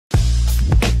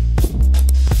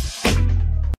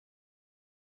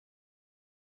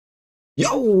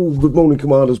Yo, good morning,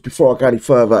 commanders. Before I go any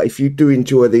further, if you do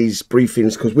enjoy these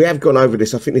briefings, because we have gone over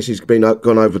this, I think this has been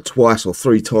gone over twice or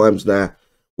three times now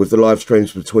with the live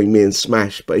streams between me and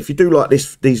Smash. But if you do like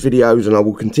these videos, and I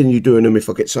will continue doing them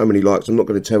if I get so many likes, I'm not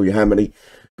going to tell you how many,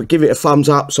 but give it a thumbs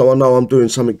up so I know I'm doing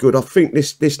something good. I think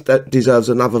this deserves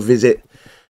another visit.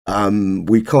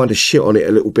 We kind of shit on it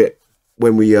a little bit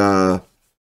when we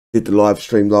did the live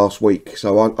stream last week,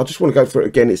 so I just want to go through it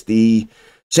again. It's the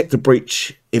Sector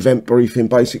Breach event briefing,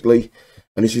 basically,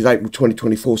 and this is April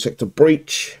 2024 Sector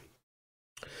Breach.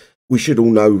 We should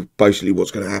all know basically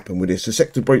what's going to happen with this. The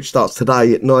Sector Breach starts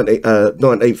today at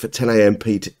 19th at 10 AM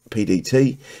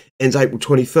PDT, ends April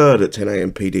 23rd at 10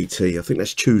 AM PDT. I think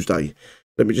that's Tuesday.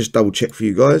 Let me just double check for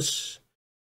you guys.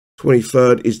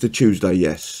 23rd is the Tuesday,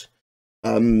 yes.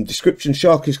 Description: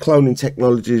 Sharky's cloning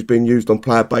technology is being used on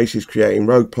player bases, creating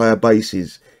rogue player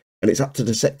bases, and it's up to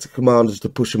the sector commanders to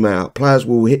push them out. Players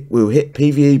will hit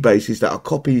PvE bases that are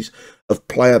copies of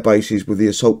player bases with the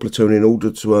assault platoon in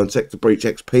order to earn Sector Breach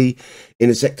XP in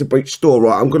the Sector Breach store.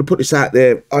 Right, I'm going to put this out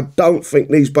there. I don't think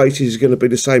these bases are going to be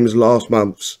the same as last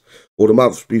month's or the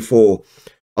months before.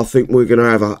 I think we're going to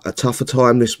have a tougher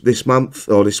time this month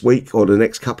or this week or the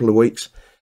next couple of weeks.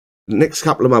 The next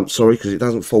couple of months, sorry, because it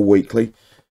doesn't fall weekly.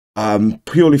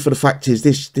 Purely for the fact is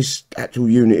this actual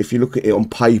unit, if you look at it on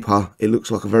paper, it looks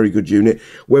like a very good unit.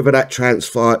 Whether that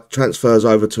transfers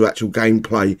over to actual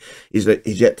gameplay is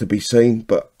yet to be seen,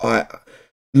 but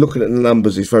looking at the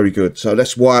numbers is very good. So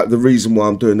that's why the reason why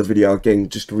I'm doing the video again,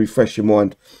 just to refresh your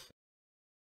mind.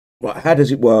 Right, how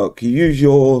does it work? You use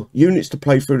your units to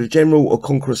play through the General or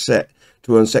Conqueror set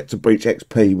to earn Sector Breach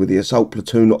XP with the Assault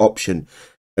Platoon option.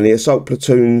 And the Assault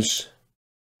Platoons,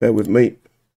 bear with me.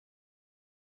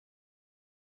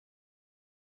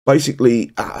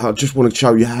 Basically, I just want to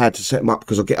show you how to set them up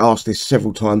because I get asked this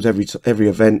several times every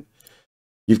event.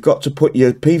 You've got to put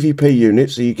your PvP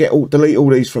units, so you delete all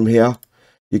these from here.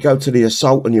 You go to the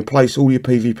Assault and you place all your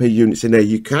PvP units in there.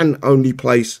 You can only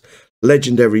place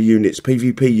legendary units,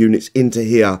 PvP units into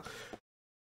here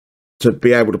to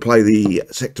be able to play the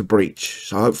Sector Breach.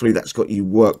 So hopefully that's got you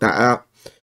worked that out.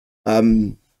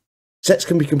 Sets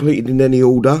can be completed in any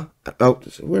order. Oh,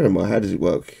 where am I? How does it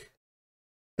work?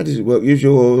 How does it work? Use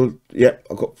your... Yep,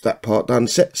 I got that part done.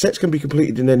 Sets can be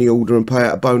completed in any order and pay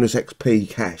out a bonus XP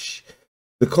cash.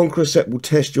 The Conqueror set will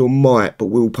test your might, but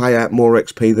will pay out more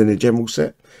XP than the General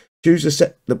set. Choose a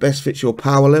set that best fits your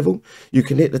power level. You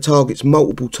can hit the targets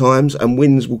multiple times, and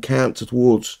wins will count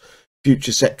towards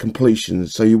future set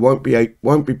completions. So you won't be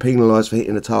penalised for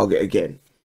hitting a target again.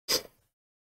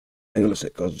 Hang on a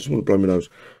sec, guys. I just want to blow my nose.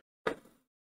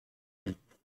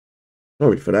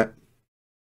 Sorry for that.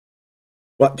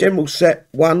 Right, General set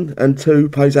 1 and 2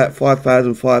 pays out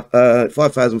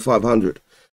 5,500.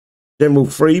 General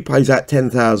 3 pays out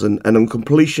 10,000, and on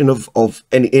completion of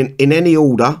in any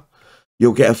order,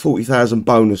 you'll get a 40,000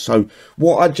 bonus. So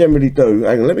what I generally do,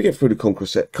 hang on, let me get through the Conqueror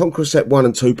set. Conqueror set 1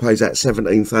 and 2 pays out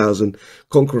 17,000.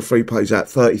 Conqueror 3 pays out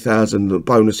 30,000. The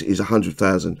bonus is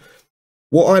 100,000.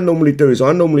 What I normally do is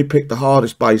I normally pick the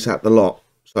hardest base out the lot.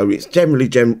 So it's generally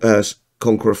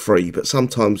Conqueror 3, but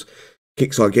sometimes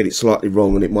Kixeye get it slightly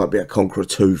wrong and it might be a Conqueror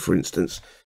 2, for instance.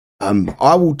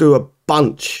 I will do a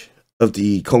bunch of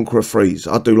the Conqueror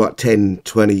 3s. I do like 10,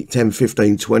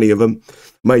 15, 20 of them,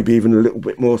 maybe even a little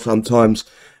bit more sometimes.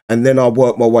 And then I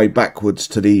work my way backwards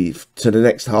to the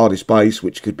next hardest base,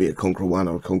 which could be a Conqueror 1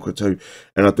 or a Conqueror 2.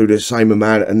 And I do the same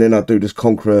amount, and then I do this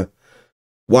Conqueror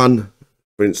 1,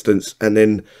 for instance, and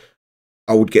then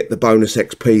I would get the bonus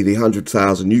XP, the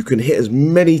 100,000. You can hit as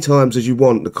many times as you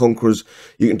want the Conquerors.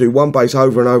 You can do one base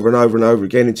over and over and over and over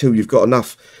again until you've got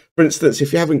enough. For instance,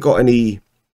 if you haven't got any,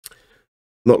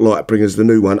 not Lightbringers, the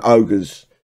new one, Ogres,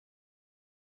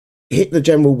 hit the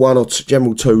General 1 or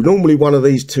General 2. Normally one of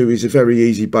these two is a very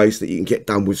easy base that you can get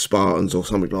done with Spartans or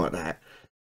something like that.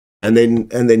 And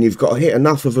then you've got to hit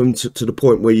enough of them to the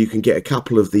point where you can get a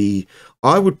couple of the...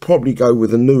 I would probably go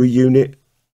with a newer unit,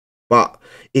 but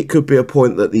it could be a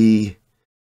point that the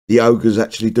Ogres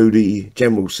actually do the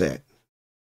General set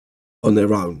on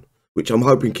their own, which I'm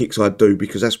hoping Kixeye do,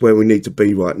 because that's where we need to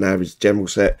be right now, is General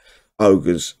set,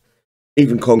 Ogres.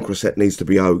 Even Conqueror set needs to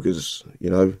be Ogres, you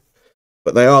know.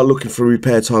 But they are looking for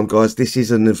repair time, guys. This is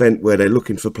an event where they're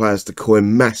looking for players to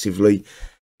coin massively.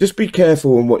 Just be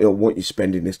careful on what you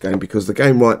spend in this game, because the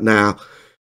game right now,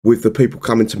 with the people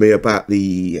coming to me about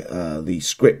the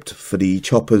script for the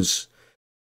choppers,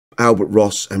 Albert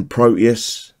Ross and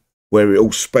Prometheus, where it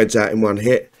all spreads out in one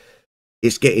hit,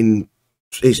 it's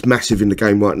massive in the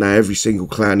game right now. Every single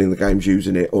clan in the game's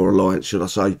using it, or alliance, should I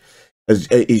say,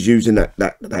 is using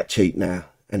that cheat now,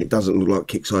 and it doesn't look like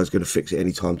Kixeye is going to fix it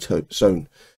anytime soon.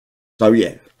 So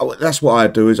yeah, that's what I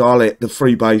do, is I'll let the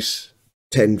freebase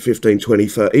 10, 15, 20,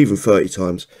 30, even 30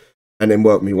 times, and then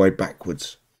work my way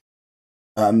backwards.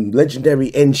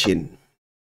 Legendary Enshin.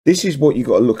 This is what you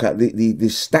got to look at. The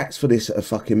stats for this are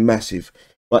fucking massive.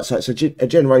 Right, so it's a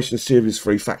Generation Series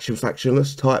 3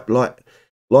 factionless type light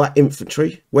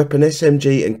infantry, weapon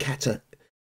SMG and kata.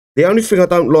 The only thing I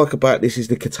don't like about this is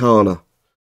the katana.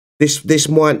 This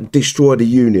might destroy the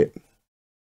unit.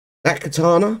 That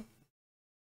katana,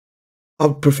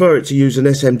 I'd prefer it to use an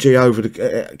SMG over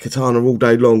the katana all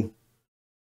day long.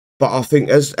 But I think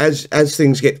as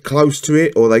things get close to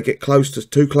it, or they get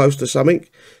too close to something,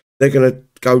 they're going to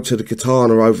go to the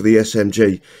katana over the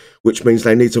SMG, which means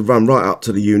they need to run right up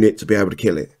to the unit to be able to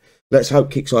kill it. Let's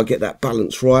hope Kixeye get that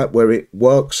balance right where it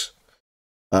works,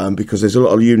 because there's a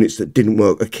lot of units that didn't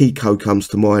work. A Kiko comes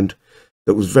to mind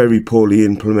that was very poorly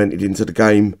implemented into the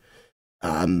game,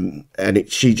 and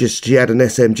she had an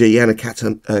SMG and a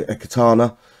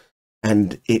katana,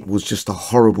 and it was just a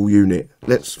horrible unit.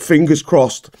 Let's fingers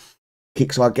crossed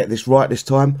Kixeye get this right this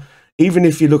time. Even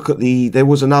if you look at there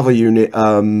was another unit,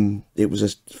 it was a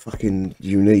fucking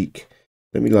unique.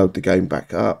 Let me load the game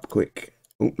back up quick.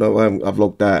 Oh, no, I've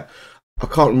logged out. I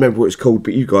can't remember what it's called,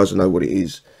 but you guys know what it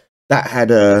is. That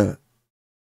had a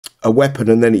weapon,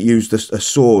 and then it used a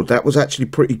sword. That was actually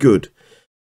pretty good,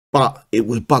 but it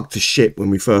was bugged to shit when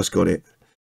we first got it,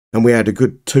 and we had a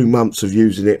good 2 months of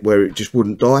using it where it just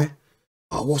wouldn't die.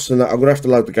 Oh, what's the? I'm gonna have to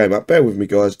load the game up. Bear with me,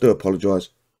 guys. Do apologise.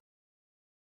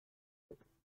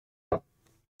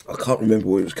 I can't remember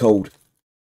what it was called. It's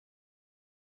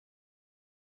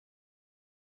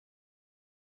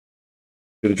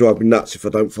going to drive me nuts if I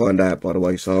don't find out, by the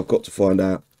way, so I've got to find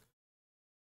out.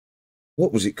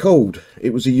 What was it called?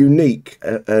 It was a unique,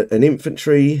 an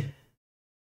infantry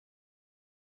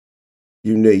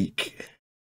unique.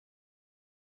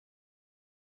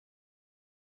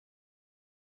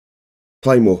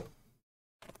 Claymore.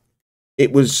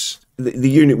 It was, the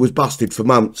unit was busted for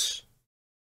months,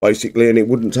 basically, and it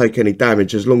wouldn't take any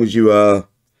damage as long as you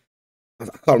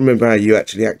I can't remember how you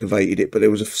actually activated it, but there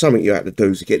was something you had to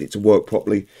do to get it to work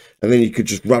properly, and then you could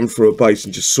just run through a base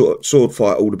and just sword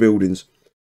fight all the buildings.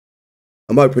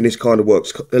 I'm hoping this kind of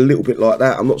works a little bit like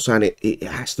that. I'm not saying it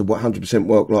has to 100%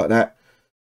 work like that,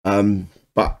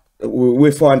 but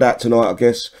we'll find out tonight, I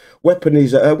guess. Weapon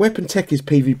tech is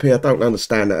PvP. I don't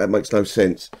understand that. That makes no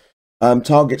sense.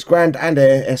 Targets ground and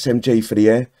air SMG for the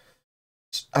air.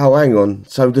 Oh, hang on.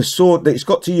 So the sword, it's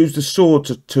got to use the sword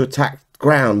to attack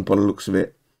ground by the looks of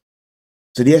it.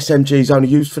 So the SMG is only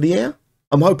used for the air?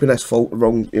 I'm hoping that's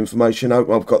wrong information. I hope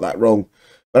I've got that wrong.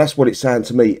 But that's what it's saying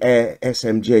to me, air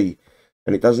SMG.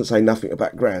 And it doesn't say nothing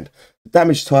about ground. The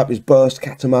damage type is burst,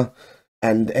 katana,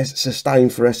 and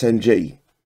sustain for SMG.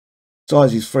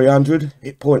 Size is 300.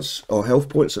 Hit points or health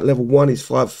points at level 1 is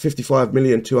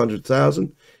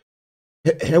 55,200,000.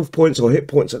 Health points or hit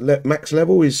points at max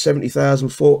level is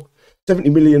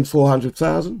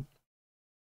 70,400,000.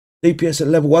 DPS at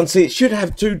level 1. See, it should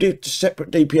have two separate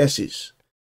DPSs.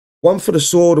 One for the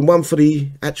sword and one for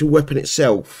the actual weapon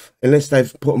itself. Unless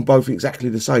they've put them both exactly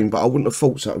the same. But I wouldn't have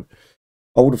thought so.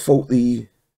 I would have thought the...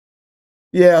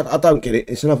 Yeah, I don't get it.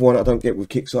 It's another one I don't get with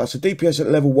Kixeye. So DPS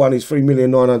at level 1 is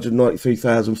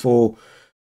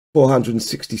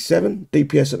 3,993,467.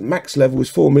 DPS at max level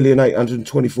is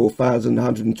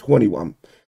 4,824,121.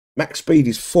 Max speed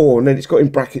is 4, and then it's got in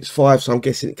brackets 5, so I'm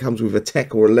guessing it comes with a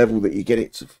tech or a level that you get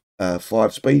it to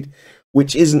 5 speed,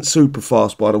 which isn't super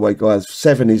fast, by the way, guys.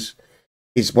 7 is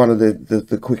one of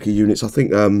the quicker units. I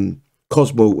think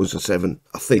Cosmo was a 7,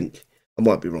 I think. I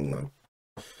might be wrong, though.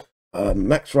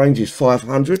 Max range is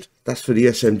 500. That's for the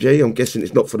SMG. I'm guessing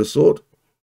it's not for the sword.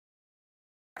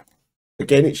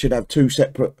 Again, it should have 2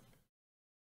 separate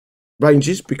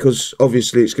ranges, because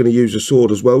obviously it's going to use a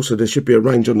sword as well, so there should be a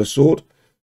range on the sword.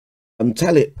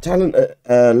 Talent,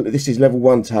 this is level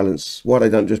 1 talents. Why they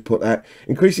don't just put that?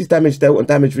 Increases damage dealt and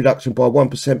damage reduction by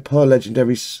 1% per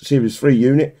legendary series 3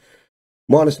 unit.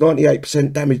 Minus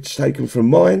 98% damage taken from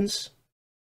mines.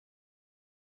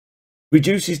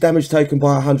 Reduces damage taken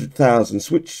by 100,000.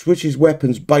 Switches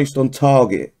weapons based on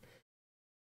target.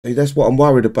 See, that's what I'm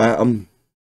worried about. I'm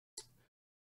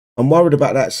worried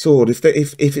about that sword. If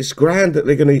it's ground that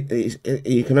they're gonna,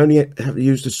 you can only have to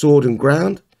use the sword and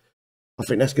ground. I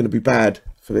think that's going to be bad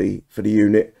for the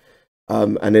unit.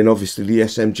 And then obviously the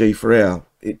SMG for air.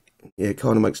 It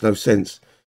kind of makes no sense.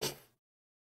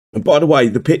 And by the way,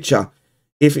 the picture,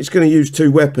 if it's going to use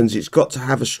 2 weapons, it's got to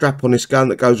have a strap on this gun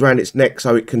that goes around its neck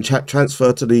so it can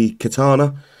transfer to the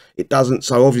katana. It doesn't,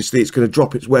 so obviously it's going to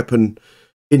drop its weapon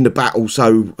in the battle.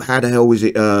 So how the hell is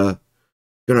it going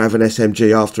to have an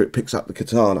SMG after it picks up the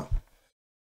katana?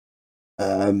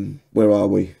 Where are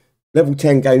we? Level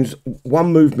 10 gains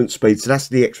 1 movement speed, so that's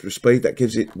the extra speed. That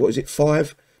gives it, what is it,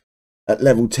 5 at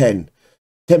level 10.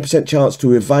 10% chance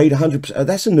to evade, 100%.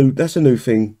 That's a new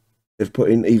thing they've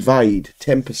put in, evade,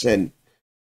 10%.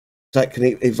 So it can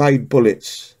evade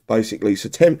bullets, basically. So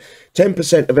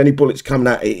 10% of any bullets coming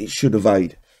at it, it should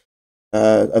evade.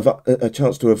 A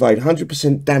chance to evade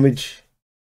 100% damage.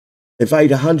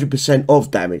 Evade 100%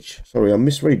 of damage. Sorry, I'm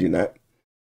misreading that.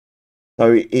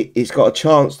 So it's got a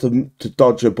chance to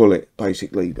dodge a bullet,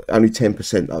 basically, but only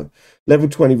 10% though. Level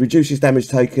 20 reduces damage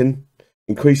taken,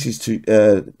 increases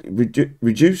to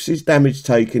reduces damage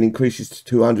taken, increases to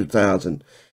 200,000.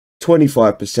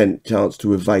 25% chance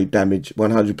to evade damage,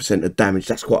 100% of damage.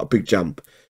 That's quite a big jump.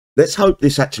 Let's hope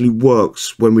this actually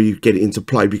works when we get it into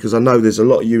play, because I know there's a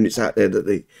lot of units out there that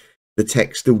the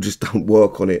tech still just don't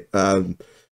work on it.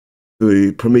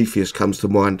 The Prometheus comes to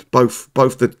mind. Both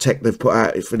the tech they've put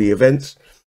out for the events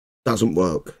doesn't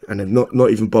work, and they've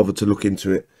not even bothered to look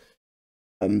into it.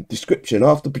 Description: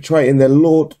 after betraying their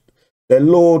lord, the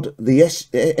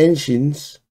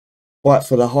Enshins fight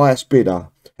for the highest bidder.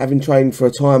 Having trained for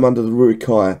a time under the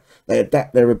Ruikai, they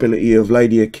adapt their ability of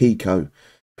Lady Akiko,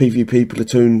 PvP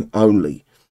platoon only,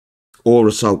 or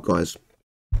assault guys.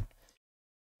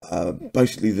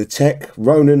 Basically the tech,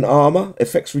 Ronin armor,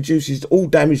 effects reduces all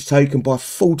damage taken by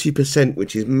 40%,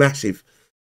 which is massive.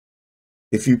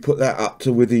 If you put that up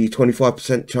to with the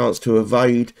 25% chance to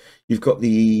evade, you've got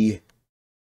the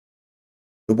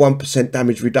 1%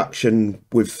 damage reduction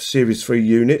with Series 3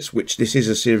 units, which this is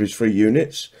a Series 3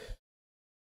 units.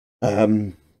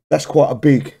 That's quite a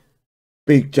big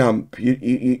jump.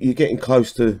 You're getting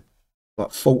close to like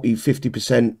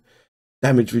 40-50%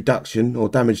 damage reduction or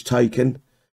damage taken.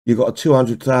 You've got a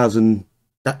 200,000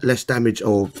 less damage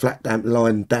or flat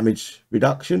line damage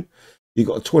reduction. You've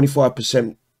got a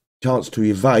 25% chance to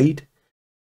evade.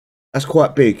 That's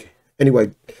quite big.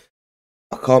 Anyway,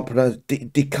 I can't pronounce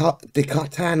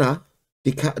Dikatana.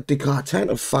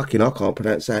 Fucking, I can't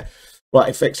pronounce that. Right,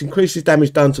 effects increases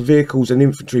damage done to vehicles and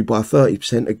infantry by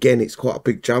 30%. Again, it's quite a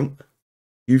big jump.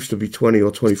 Used to be 20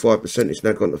 or 25%. It's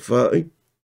now gone to 30.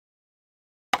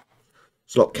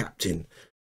 Slot captain.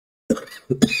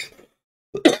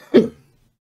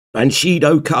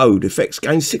 Banshido code effects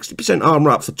gain 60% armor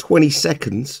up for 20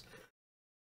 seconds.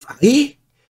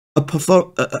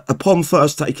 Upon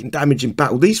first taking damage in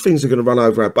battle. These things are going to run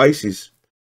over our bases.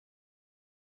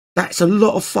 That's a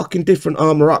lot of fucking different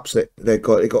armor ups that they've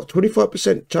got. They've got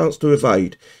 25% chance to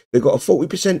evade. They've got a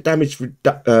 40%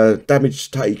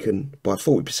 damage taken by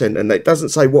 40%, and it doesn't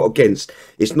say what against.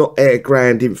 It's not air,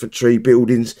 ground, infantry,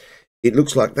 buildings. It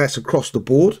looks like that's across the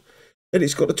board. Then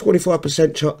it's got a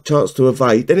 25% chance to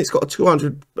evade. Then it's got a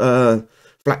 200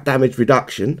 flat damage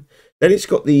reduction. Then it's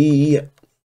got the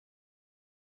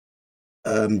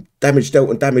damage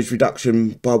dealt and damage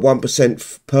reduction by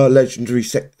 1% per legendary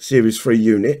Series 3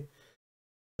 unit.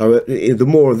 So the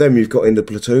more of them you've got in the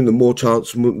platoon, the more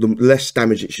chance, the less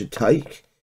damage it should take.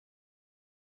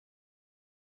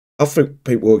 I think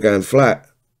people are going flat.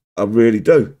 I really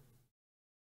do.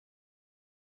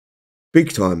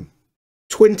 Big time.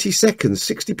 20 seconds,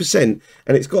 60%,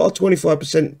 and it's got a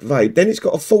 25% evade. Then it's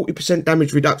got a 40%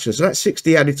 damage reduction. So that's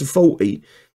 60 added to 40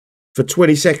 for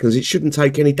 20 seconds. It shouldn't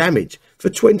take any damage for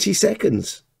 20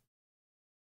 seconds.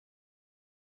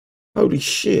 Holy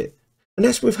shit.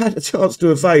 Unless we've had a chance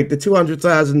to evade the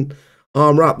 200,000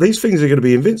 armor up, these things are going to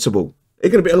be invincible.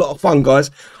 They're going to be a lot of fun, guys.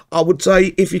 I would say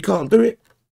if you can't do it,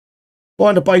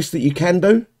 find a base that you can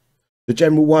do, the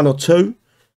general 1 or 2,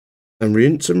 and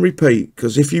rinse and repeat.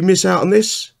 Because if you miss out on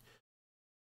this,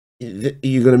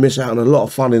 you're going to miss out on a lot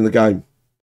of fun in the game.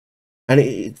 And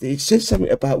it says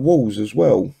something about walls as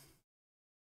well.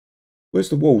 Where's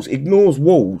the walls? Ignores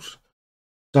walls.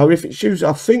 So if it shoots,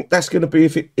 I think that's going to be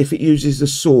if it uses the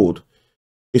sword.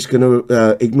 It's going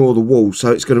to ignore the walls.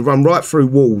 So it's going to run right through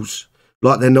walls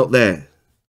like they're not there.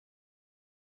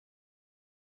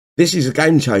 This is a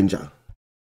game changer.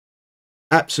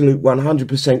 Absolute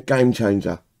 100% game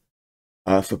changer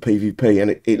for PvP.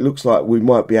 And it looks like we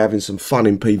might be having some fun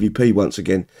in PvP once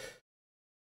again.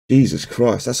 Jesus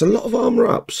Christ. That's a lot of armor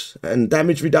ups and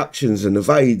damage reductions and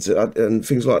evades and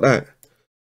things like that.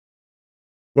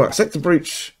 Right, Sector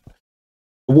Breach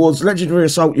awards legendary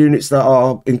assault units that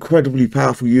are incredibly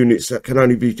powerful units that can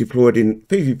only be deployed in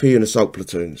PvP and assault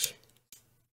platoons.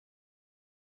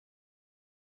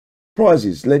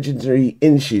 Prizes: legendary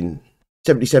Enshin,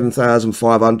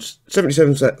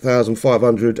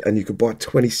 77,500, and you can buy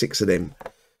 26 of them.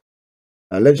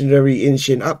 Legendary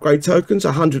Enshin upgrade tokens,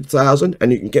 100,000,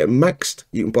 and you can get them maxed.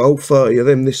 You can buy all 30 of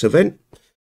them this event.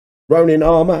 Ronin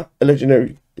armor, a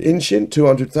legendary Enshin,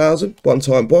 200,000,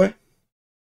 one-time buy.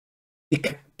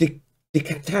 The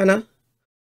Katana,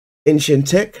 Enshin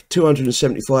Tech,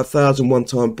 275,000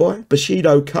 one-time buy.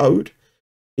 Bushido Code,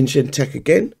 Enshin Tech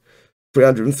again,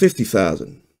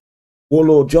 350,000.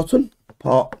 Warlord Jotun,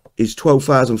 part is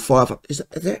 12,500. Has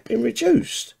that been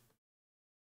reduced?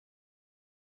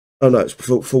 Oh no, it's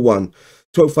for one.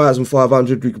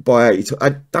 12,500, we could buy 80. I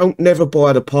don't never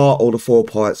buy the part or the 4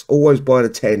 parts. Always buy the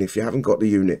 10 if you haven't got the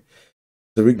unit.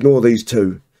 So ignore these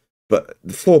two. But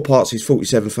the 4 parts is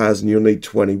 47,000, you'll need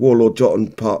 20. Warlord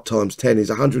Jotun part times 10 is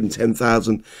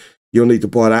 110,000. You'll need to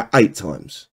buy that 8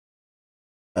 times.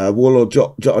 Warlord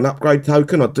Jotun upgrade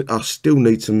token, I still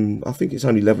need some. I think it's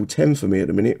only level 10 for me at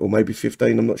the minute, or maybe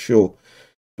 15, I'm not sure.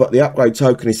 But the upgrade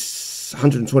token is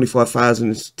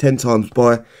 125,000, it's 10 times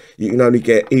buy. You can only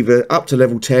get either up to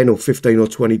level 10 or 15 or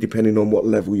 20, depending on what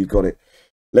level you got it.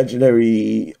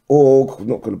 Legendary Org, I'm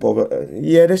not going to bother.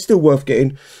 Yeah, they're still worth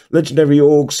getting. Legendary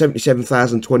Org,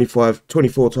 77,000,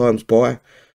 24 times buy.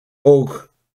 Org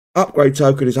upgrade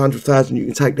token is 100,000. You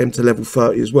can take them to level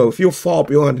 30 as well. If you're far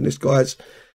behind in this, guys,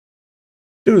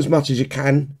 do as much as you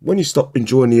can. When you stop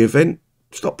enjoying the event,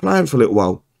 stop playing for a little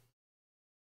while.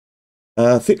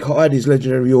 Thick Hide is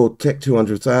Legendary Org Tech,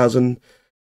 200,000.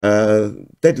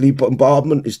 Deadly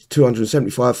Bombardment is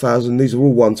 275,000. These are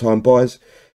all one-time buys.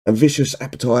 And Vicious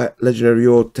Appetite, Legendary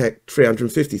Org Tech,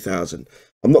 350,000.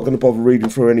 I'm not going to bother reading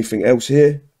through anything else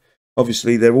here.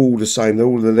 Obviously, they're all the same. They're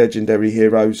all the legendary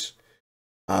heroes.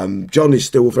 John is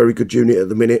still a very good unit at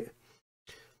the minute.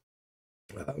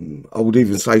 I would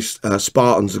even say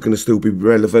Spartans are going to still be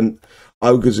relevant.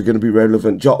 Ogres are going to be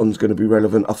relevant. Jotun's going to be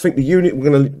relevant. I think the unit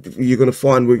you're going to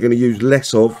find we're going to use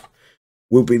less of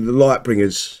will be the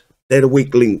Lightbringers. They're the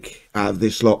weak link out of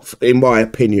this lot, in my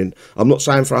opinion. I'm not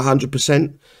saying for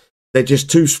 100%. They're just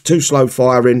too slow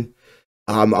firing.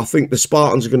 I think the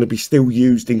Spartans are going to be still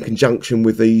used in conjunction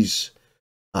with these.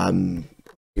 I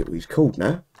forget what he's called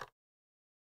now.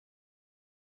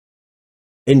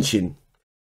 Enshin.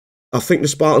 I think the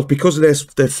Spartans, because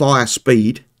of their fire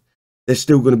speed, they're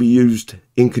still going to be used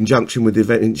in conjunction with the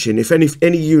Enshin. If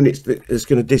any units that is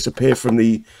going to disappear from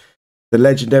the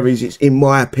legendaries, it's, in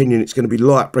my opinion, it's going to be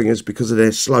Lightbringers because of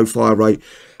their slow fire rate.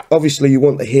 Obviously, you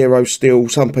want the hero still.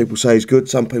 Some people say he's good,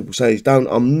 some people say he's don't.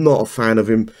 I'm not a fan of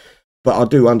him, but I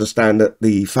do understand that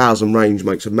the 1,000 range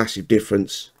makes a massive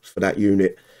difference for that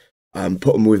unit.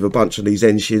 Put them with a bunch of these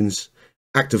Enshins,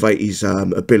 activate his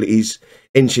abilities.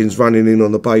 Enshin's running in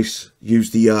on the base.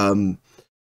 Use the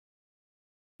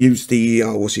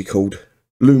what's he called?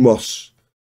 Lumos,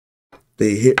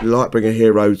 the Lightbringer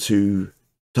hero, to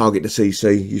target the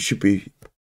CC. You should be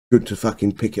good to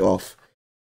fucking pick it off.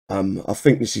 I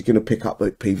think this is going to pick up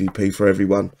the PvP for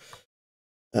everyone.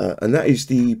 And that is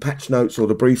the patch notes or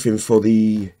the briefing for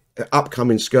the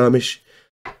upcoming skirmish.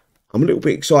 I'm a little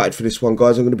bit excited for this one,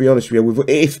 guys. I'm going to be honest with you.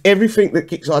 If everything that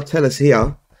Kixeye tell us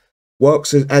here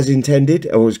works as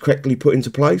intended or is correctly put into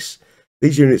place,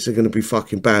 these units are going to be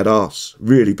fucking badass.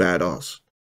 Really badass.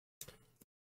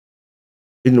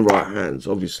 In the right hands,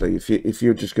 obviously. If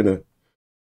you're just going to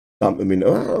dump them in,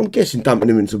 I'm guessing dumping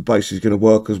them into the base is going to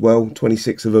work as well.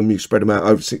 26 of them, you spread them out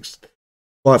over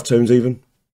 5 turns even.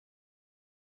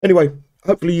 Anyway,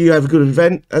 hopefully you have a good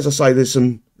event. As I say, there's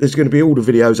going to be all the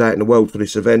videos out in the world for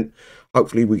this event.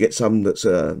 Hopefully we get some that's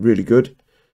really good,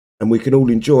 and we can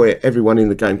all enjoy it. Everyone in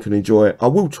the game can enjoy it. I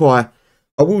will try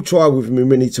with my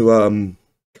mini to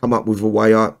come up with a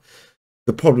way out.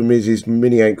 The problem is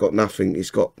mini ain't got nothing.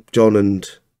 It's got John and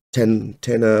 10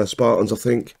 Spartans, I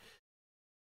think.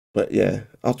 But yeah,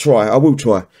 I'll try. I will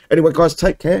try. Anyway, guys,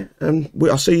 take care, and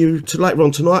I'll see you later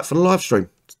on tonight for the live stream.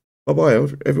 Bye bye,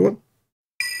 everyone.